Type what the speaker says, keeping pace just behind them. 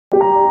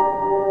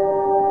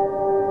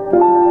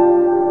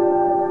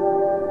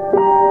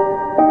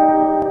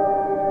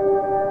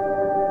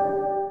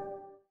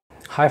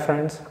Hi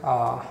friends,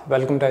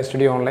 welcome to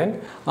iStudio Online.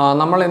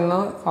 നമ്മൾ ഇന്ന്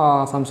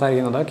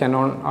സംസാരിക്കുന്നത്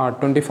canon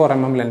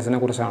 24mm ലെൻസിനെ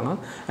കുറിച്ചാണ്.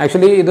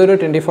 ആക്ച്വലി ഇതൊരു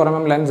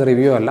 24mm ലെൻസ്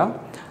റിവ്യൂ അല്ല.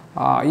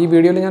 ഈ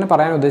വീഡിയോയിൽ ഞാൻ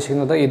പറയാൻ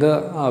ഉദ്ദേശിക്കുന്നത് ഇത്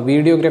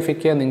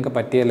വീഡിയോഗ്രാഫിക്ക് നിങ്ങൾക്ക്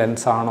പറ്റിയ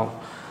ലെൻസ് ആണോ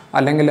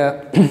അല്ലെങ്കിൽ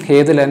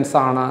ഏത് ലെൻസ്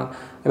ആണ്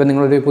ഇപ്പോൾ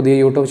നിങ്ങളൊരു പുതിയ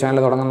യൂട്യൂബ്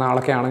ചാനൽ തുടങ്ങുന്ന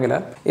ആളൊക്കെ ആണെങ്കിൽ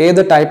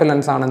ഏത് ടൈപ്പ്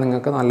ലെൻസ് ആണ്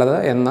നിങ്ങൾക്ക് നല്ലത്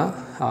എന്ന്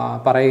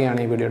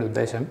പറയുകയാണ് ഈ വീഡിയോയുടെ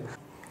ഉദ്ദേശം.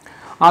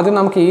 ആദ്യം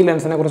നമുക്ക് ഈ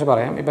ലെൻസിനെ കുറിച്ച്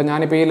പറയാം. ഇപ്പോൾ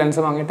ഞാനിപ്പോൾ ഈ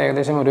ലെൻസ് വാങ്ങിയിട്ട്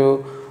ഏകദേശം ഒരു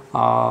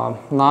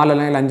 4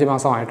 അല്ലെങ്കിൽ 5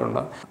 മാസമായിട്ടുണ്ട്.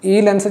 ഈ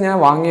ലെൻസ് ഞാൻ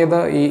വാങ്ങിയത്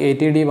ഈ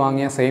 80D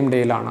വാങ്ങിയ സെയിം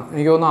ഡേയിലാണ്.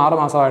 എനിക്ക് തോന്നുന്നു 6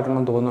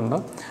 മാസമായിട്ടുണ്ടെന്ന് തോന്നുന്നുണ്ട്.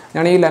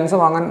 ഞാൻ ഈ ലെൻസ്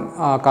വാങ്ങാൻ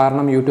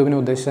കാരണം യൂട്യൂബിനെ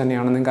ഉദ്ദേശിച്ച്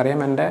തന്നെയാണ്.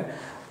 നിങ്ങൾക്കറിയാം എൻ്റെ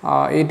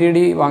 80D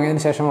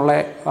വാങ്ങിയതിന് ശേഷമുള്ള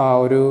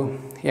ഒരു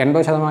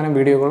 80%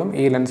 വീഡിയോകളും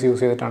ഈ ലെൻസ്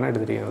യൂസ് ചെയ്തിട്ടാണ്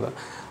എടുത്തിരിക്കുന്നത്.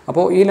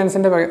 അപ്പോൾ ഈ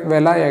ലെൻസിൻ്റെ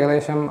വില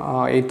ഏകദേശം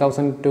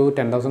 8,000 to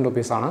 10,000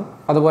 റുപ്പീസാണ്.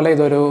 അതുപോലെ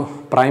ഇതൊരു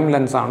prime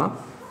ലെൻസാണ്.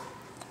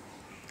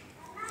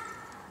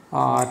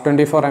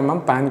 24mm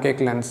pancake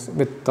lens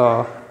with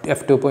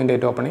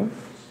f2.8 opening.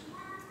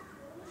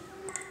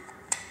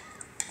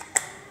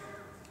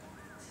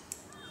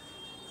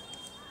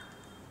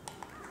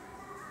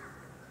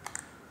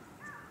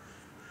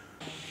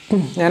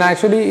 ഞാൻ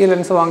ആക്ച്വലി ഈ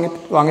ലെൻസ്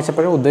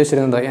വാങ്ങിച്ചപ്പോഴും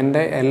ഉദ്ദേശിച്ചിരുന്നത്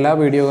എൻ്റെ എല്ലാ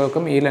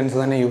വീഡിയോകൾക്കും ഈ ലെൻസ്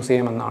തന്നെ യൂസ്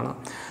ചെയ്യാമെന്നാണ്.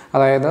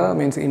 അതായത്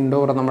മീൻസ്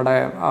ഇൻഡോർ നമ്മുടെ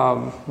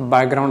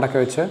ബാക്ക്ഗ്രൗണ്ടൊക്കെ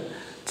വെച്ച്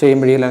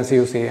ചെയ്യുമ്പോൾ ഈ ലെൻസ്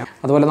യൂസ് ചെയ്യാം.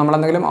 അതുപോലെ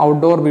നമ്മളെന്തെങ്കിലും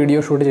ഔട്ട്ഡോർ വീഡിയോ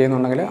ഷൂട്ട്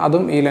ചെയ്യുന്നുണ്ടെങ്കിൽ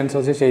അതും ഈ ലെൻസ്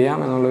വെച്ച് ചെയ്യാം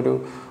എന്നുള്ളൊരു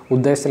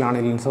ഉദ്ദേശത്തിലാണ്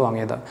ഈ ലെൻസ്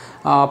വാങ്ങിയത്.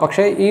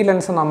 പക്ഷേ ഈ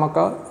ലെൻസ്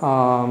നമുക്ക്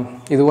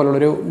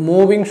ഇതുപോലുള്ളൊരു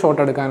മൂവിങ് ഷോട്ട്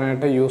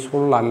എടുക്കാനായിട്ട്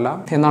യൂസ്ഫുൾ അല്ല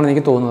എന്നാണ്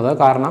എനിക്ക് തോന്നുന്നത്.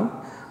 കാരണം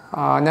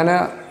ഞാൻ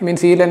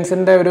മീൻസ് ഈ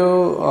ലെൻസിൻ്റെ ഒരു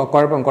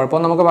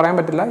കുഴപ്പം നമുക്ക് പറയാൻ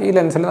പറ്റില്ല. ഈ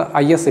ലെൻസിൽ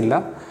IS ഇല്ല,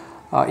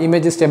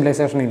 ഇമേജ്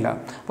സ്റ്റെബിലൈസേഷൻ ഇല്ല.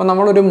 അപ്പോൾ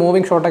നമ്മളൊരു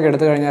മൂവിങ് ഷോട്ടൊക്കെ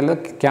എടുത്തു കഴിഞ്ഞാൽ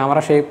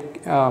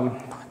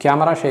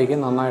ക്യാമറ ഷേക്ക്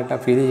നന്നായിട്ട്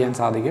ഫീൽ ചെയ്യാൻ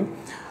സാധിക്കും.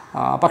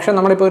 പക്ഷേ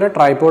നമ്മളിപ്പോൾ ഒരു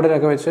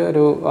ട്രൈപോഡിലൊക്കെ വെച്ച്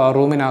ഒരു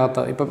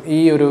റൂമിനകത്ത് ഇപ്പം ഈ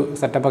ഒരു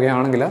സെറ്റപ്പൊക്കെ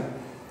ആണെങ്കിൽ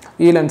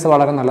ഈ ലെൻസ്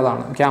വളരെ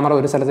നല്ലതാണ്. ക്യാമറ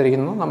ഒരു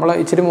സ്ഥലത്തിരിക്കുന്നു, നമ്മൾ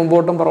ഇച്ചിരി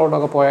മുമ്പോട്ടും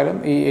പുറകോട്ടൊക്കെ പോയാലും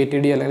ഈ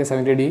 80D അല്ലെങ്കിൽ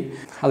 70D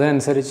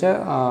അതിനനുസരിച്ച്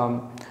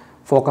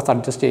ഫോക്കസ്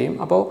അഡ്ജസ്റ്റ് ചെയ്യും.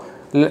 അപ്പോൾ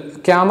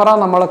ക്യാമറ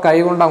നമ്മൾ കൈ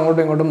കൊണ്ട്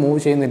അങ്ങോട്ടും ഇങ്ങോട്ടും മൂവ്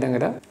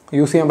ചെയ്യുന്നില്ലെങ്കിൽ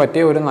യൂസ് ചെയ്യാൻ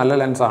പറ്റിയ ഒരു നല്ല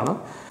ലെൻസാണ്.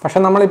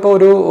 പക്ഷേ നമ്മളിപ്പോൾ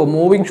ഒരു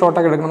മൂവിങ്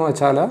ഷോട്ടൊക്കെ എടുക്കണമെന്ന്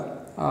വെച്ചാൽ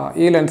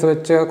ഈ ലെൻസ്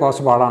വെച്ച്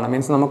കുറച്ച് പാടാണ്.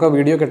 മീൻസ് നമുക്ക്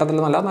വീഡിയോ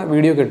കിട്ടത്തില്ലെന്നല്ല,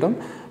 വീഡിയോ കിട്ടും,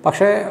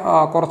 പക്ഷേ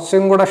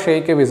കുറച്ചും കൂടെ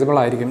ഷേക്ക് വിസിബിൾ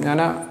ആയിരിക്കും. ഞാൻ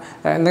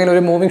എന്തെങ്കിലും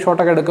ഒരു മൂവിങ്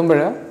ഷോട്ടൊക്കെ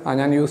എടുക്കുമ്പോൾ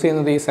ഞാൻ യൂസ്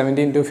ചെയ്യുന്നത് ഈ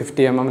 17 to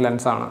 50mm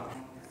ലെൻസാണ്.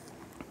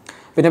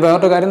 പിന്നെ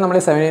വേറൊരു കാര്യം, നമ്മൾ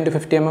ഈ 17 to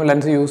 50mm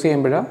ലെൻസ് യൂസ്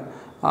ചെയ്യുമ്പോൾ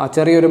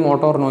ചെറിയൊരു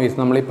മോട്ടോർ നോയിസ്,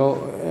 നമ്മളിപ്പോൾ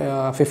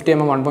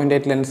 50mm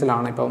 1.8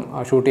 ലെൻസിലാണ് ഇപ്പം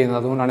ഷൂട്ട് ചെയ്യുന്നത്.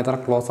 അതുകൊണ്ടാണ് ഇത്ര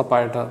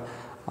ക്ലോസപ്പായിട്ട്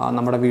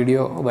നമ്മുടെ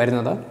വീഡിയോ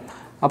വരുന്നത്.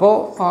 അപ്പോൾ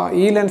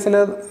ഈ ലെൻസിൽ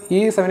ഈ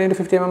 17 to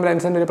 50mm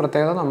ലെൻസിൻ്റെ ഒരു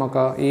പ്രത്യേകത,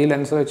 നമുക്ക് ഈ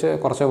ലെൻസ് വെച്ച്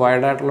കുറച്ച്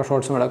വൈഡായിട്ടുള്ള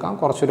ഷോട്ട്സും എടുക്കാം,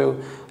 കുറച്ചൊരു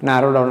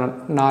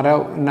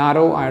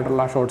നാരോ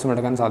ആയിട്ടുള്ള ഷോട്ട്സും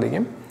എടുക്കാൻ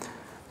സാധിക്കും.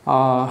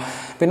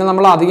 പിന്നെ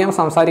നമ്മൾ അധികം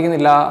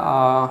സംസാരിക്കുന്നില്ല,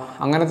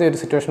 അങ്ങനത്തെ ഒരു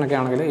സിറ്റുവേഷനൊക്കെ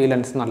ആണെങ്കിൽ ഈ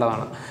ലെൻസ്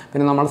നല്ലതാണ്.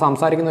 പിന്നെ നമ്മൾ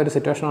സംസാരിക്കുന്ന ഒരു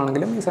സിറ്റുവേഷൻ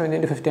ആണെങ്കിലും ഈ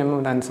 17 to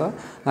 50mm ലെൻസ്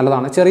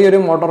നല്ലതാണ്. ചെറിയൊരു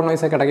മോട്ടോർ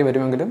നോയ്സൊക്കെ ഇടയ്ക്ക്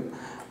വരുമെങ്കിലും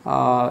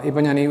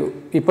ഇപ്പോൾ ഞാൻ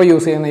ഇപ്പോൾ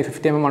യൂസ് ചെയ്യുന്ന ഈ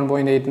 50mm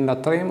 1.8ൻ്റെ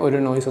അത്രയും ഒരു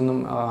നോയ്സൊന്നും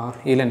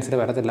ഈ ലെൻസിൽ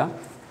വരത്തില്ല.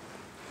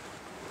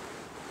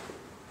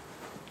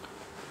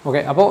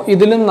 ഓക്കെ, അപ്പോൾ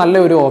ഇതിലും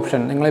നല്ലൊരു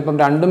ഓപ്ഷൻ, നിങ്ങളിപ്പം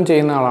രണ്ടും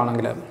ചെയ്യുന്ന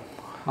ആളാണെങ്കിൽ,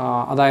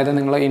 അതായത്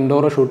നിങ്ങൾ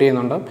ഇൻഡോർ ഷൂട്ട്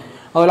ചെയ്യുന്നുണ്ട്,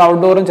 അതുപോലെ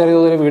ഔട്ട്ഡോറും ചെറിയ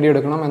തോതിൽ വീഡിയോ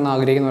എടുക്കണം എന്ന്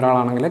ആഗ്രഹിക്കുന്ന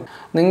ഒരാളാണെങ്കിൽ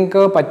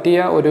നിങ്ങൾക്ക് പറ്റിയ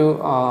ഒരു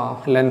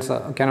ലെൻസ്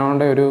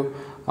കാനോണിൻ്റെ ഒരു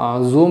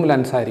സൂം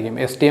ലെൻസ് ആയിരിക്കും.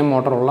 STM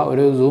മോട്ടറുള്ള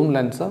ഒരു സൂം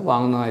ലെൻസ്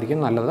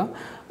വാങ്ങുന്നതായിരിക്കും നല്ലത്.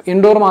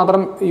 ഇൻഡോർ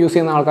മാത്രം യൂസ്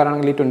ചെയ്യുന്ന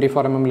ആൾക്കാരാണെങ്കിൽ ഈ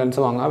 24mm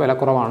ലെൻസ് വാങ്ങുക, വില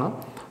കുറവാണ്.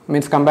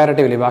 മീൻസ്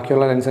കമ്പാരിറ്റീവ്ലി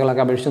ബാക്കിയുള്ള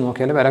ലെൻസുകളൊക്കെ അപേക്ഷിച്ച്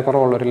നോക്കിയാൽ വില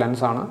കുറവുള്ളൊരു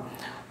ലെൻസാണ്.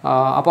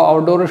 അപ്പോൾ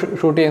ഔട്ട്ഡോർ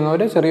ഷൂട്ട്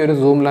ചെയ്യുന്നവർ ചെറിയൊരു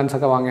സൂം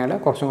ലെൻസൊക്കെ വാങ്ങിയാൽ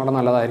കുറച്ചും കൂടെ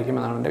നല്ലതായിരിക്കും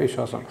എന്നാണ് എൻ്റെ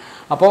വിശ്വാസം.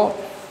 അപ്പോൾ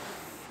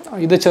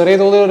ഇത് ചെറിയ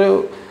തോതിലൊരു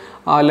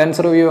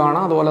ലെൻസ് റിവ്യൂ ആണ്,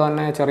 അതുപോലെ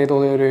തന്നെ ചെറിയ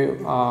തോതിലൊരു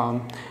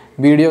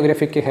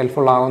വീഡിയോഗ്രാഫിക്ക്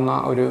ഹെൽപ്ഫുൾ ആകുന്ന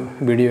ഒരു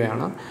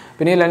വീഡിയോയാണ്.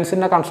 പിന്നെ ഈ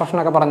ലെൻസിൻ്റെ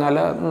കൺസ്ട്രക്ഷനൊക്കെ പറഞ്ഞാൽ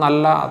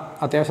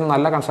അത്യാവശ്യം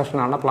നല്ല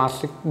കൺസ്ട്രക്ഷനാണ്.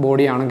 പ്ലാസ്റ്റിക്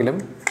ബോഡി ആണെങ്കിലും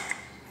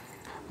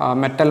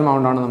മെറ്റൽ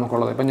മൗണ്ടാണ്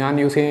നമുക്കുള്ളത്. ഇപ്പോൾ ഞാൻ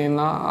യൂസ്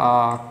ചെയ്യുന്ന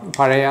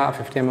പഴയ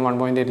 50mm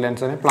 1.8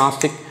 ലെൻസിന്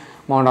പ്ലാസ്റ്റിക്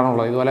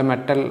മൗണ്ടാണുള്ളത്. ഇതുപോലെ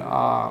മെറ്റൽ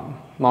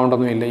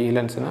മൗണ്ടൊന്നുമില്ല ഈ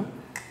ലെൻസിന്.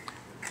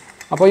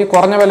 അപ്പോൾ ഈ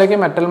കുറഞ്ഞ വിലയ്ക്ക്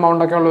മെറ്റൽ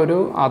മൗണ്ടൊക്കെ ഉള്ളൊരു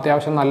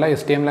അത്യാവശ്യം നല്ല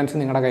STM ലെൻസ്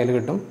നിങ്ങളുടെ കയ്യിൽ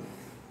കിട്ടും.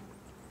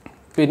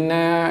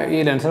 പിന്നെ ഈ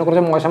ലെൻസിനെ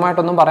കുറിച്ച്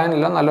മോശമായിട്ടൊന്നും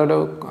പറയാനില്ല. നല്ലൊരു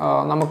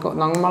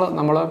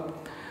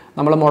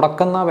നമ്മൾ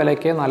മുടക്കുന്ന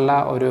വിലയ്ക്ക് നല്ല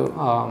ഒരു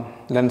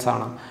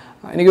ലെൻസാണ്.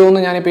 എനിക്ക്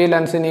തോന്നുന്നു ഞാനിപ്പോൾ ഈ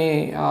ലെൻസിന്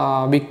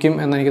വിൽക്കും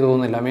എന്നെനിക്ക്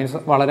തോന്നുന്നില്ല. മീൻസ്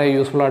വളരെ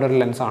യൂസ്ഫുൾ ആയിട്ടൊരു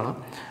ലെൻസാണ്.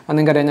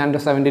 നിങ്ങൾക്കറിയാം, ഞാനൊരു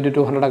 70 to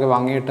 200 ഒക്കെ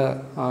വാങ്ങിയിട്ട്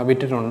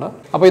വിറ്റിട്ടുണ്ട്.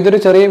 അപ്പോൾ ഇതൊരു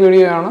ചെറിയ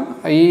വീഡിയോ ആണ്.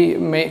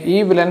 ഈ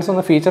ലെൻസ്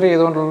ഒന്ന് ഫീച്ചർ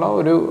ചെയ്തുകൊണ്ടുള്ള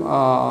ഒരു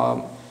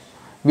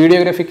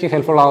വീഡിയോഗ്രാഫിക്ക്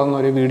ഹെൽപ്ഫുൾ ആകുന്ന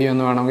ഒരു വീഡിയോ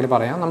എന്ന് വേണമെങ്കിൽ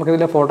പറയാം.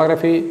 നമുക്കിതിൽ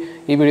ഫോട്ടോഗ്രാഫി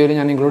ഈ വീഡിയോയിൽ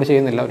ഞാൻ ഇൻക്ലൂഡ്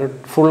ചെയ്യുന്നില്ല. ഒരു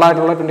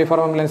ഫുള്ളായിട്ടുള്ള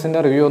 24mm ലെൻസിൻ്റെ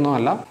റിവ്യൂ ഒന്നും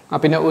അല്ല.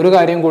 പിന്നെ ഒരു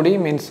കാര്യം കൂടി,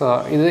 മീൻസ്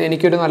ഇത്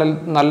എനിക്കൊരു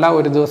നല്ല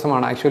ഒരു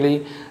ദിവസമാണ്. ആക്ച്വലി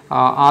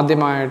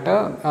ആദ്യമായിട്ട്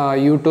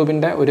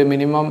യൂട്യൂബിൻ്റെ ഒരു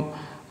മിനിമം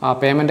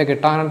പേയ്മെൻറ്റ്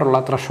കിട്ടാനായിട്ടുള്ള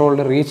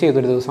ത്രഷോൾഡ് റീച്ച്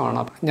ചെയ്തൊരു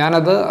ദിവസമാണ്.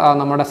 ഞാനത്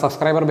നമ്മുടെ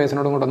സബ്സ്ക്രൈബർ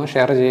ബേസിനോടും കൂടെ ഒന്ന്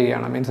ഷെയർ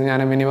ചെയ്യുകയാണ്. മീൻസ്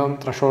ഞാൻ മിനിമം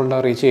ത്രഷോൾഡ്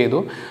റീച്ച് ചെയ്തു.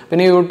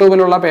 പിന്നെ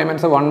യൂട്യൂബിലുള്ള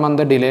പേയ്മെൻറ്റ്സ് 1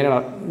 മന്ത്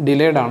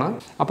ഡിലേഡാണ്.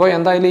 അപ്പോൾ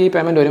എന്തായാലും ഈ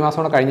പേയ്മെൻറ്റ് 1 മാസം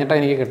കൂടെ കഴിഞ്ഞിട്ടേ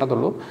എനിക്ക്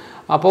കിട്ടത്തുള്ളൂ.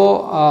 അപ്പോൾ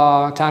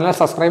ചാനൽ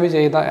സബ്സ്ക്രൈബ്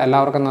ചെയ്ത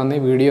എല്ലാവർക്കും നന്ദി.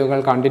 വീഡിയോകൾ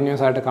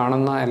കണ്ടിന്യൂസ് ആയിട്ട്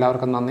കാണുന്ന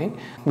എല്ലാവർക്കും നന്ദി.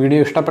 വീഡിയോ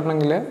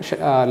ഇഷ്ടപ്പെട്ടെങ്കിൽ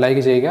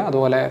ലൈക്ക് ചെയ്യുക.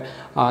 അതുപോലെ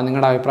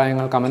നിങ്ങളുടെ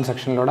അഭിപ്രായങ്ങൾ കമൻറ്റ്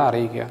സെക്ഷനിലൂടെ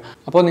അറിയിക്കുക.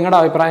 അപ്പോൾ നിങ്ങളുടെ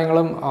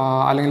അഭിപ്രായങ്ങളും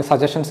അല്ലെങ്കിൽ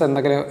സജഷൻസ്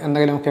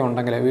എന്തെങ്കിലുമൊക്കെ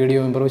ഉണ്ടെങ്കിൽ,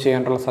 വീഡിയോ ഇമ്പ്രൂവ്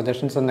ചെയ്യാനുള്ള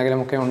സജഷൻസ്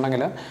എന്തെങ്കിലുമൊക്കെ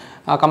ഉണ്ടെങ്കിൽ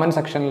കമൻറ്റ്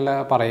സെക്ഷനിൽ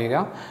പറയുക.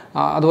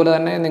 അതുപോലെ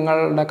തന്നെ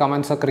നിങ്ങളുടെ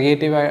കമൻറ്റ്സ്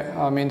ക്രിയേറ്റീവ്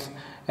മീൻസ്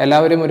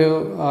എല്ലാവരും ഒരു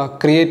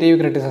ക്രിയേറ്റീവ്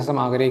ക്രിറ്റിസിസം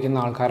ആഗ്രഹിക്കുന്ന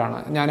ആൾക്കാരാണ്.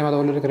 ഞാനും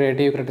അതുപോലെ ഒരു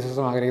ക്രിയേറ്റീവ്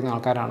ക്രിറ്റിസിസം ആഗ്രഹിക്കുന്ന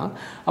ആൾക്കാരാണ്.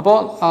 അപ്പോൾ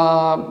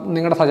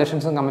നിങ്ങളുടെ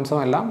സജഷൻസും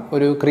കമൻസും എല്ലാം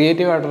ഒരു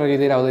ക്രിയേറ്റീവായിട്ടുള്ള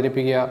രീതിയിൽ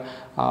അവതരിപ്പിക്കുക,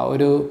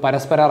 ഒരു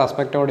പരസ്പര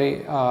റെസ്പെക്റ്റോടെ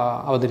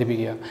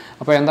അവതരിപ്പിക്കുക.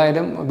 അപ്പോൾ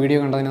എന്തായാലും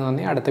വീഡിയോ കണ്ടതിന്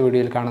നന്ദി. അടുത്ത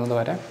വീഡിയോയിൽ കാണുന്നത്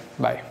വരെ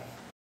ബൈ.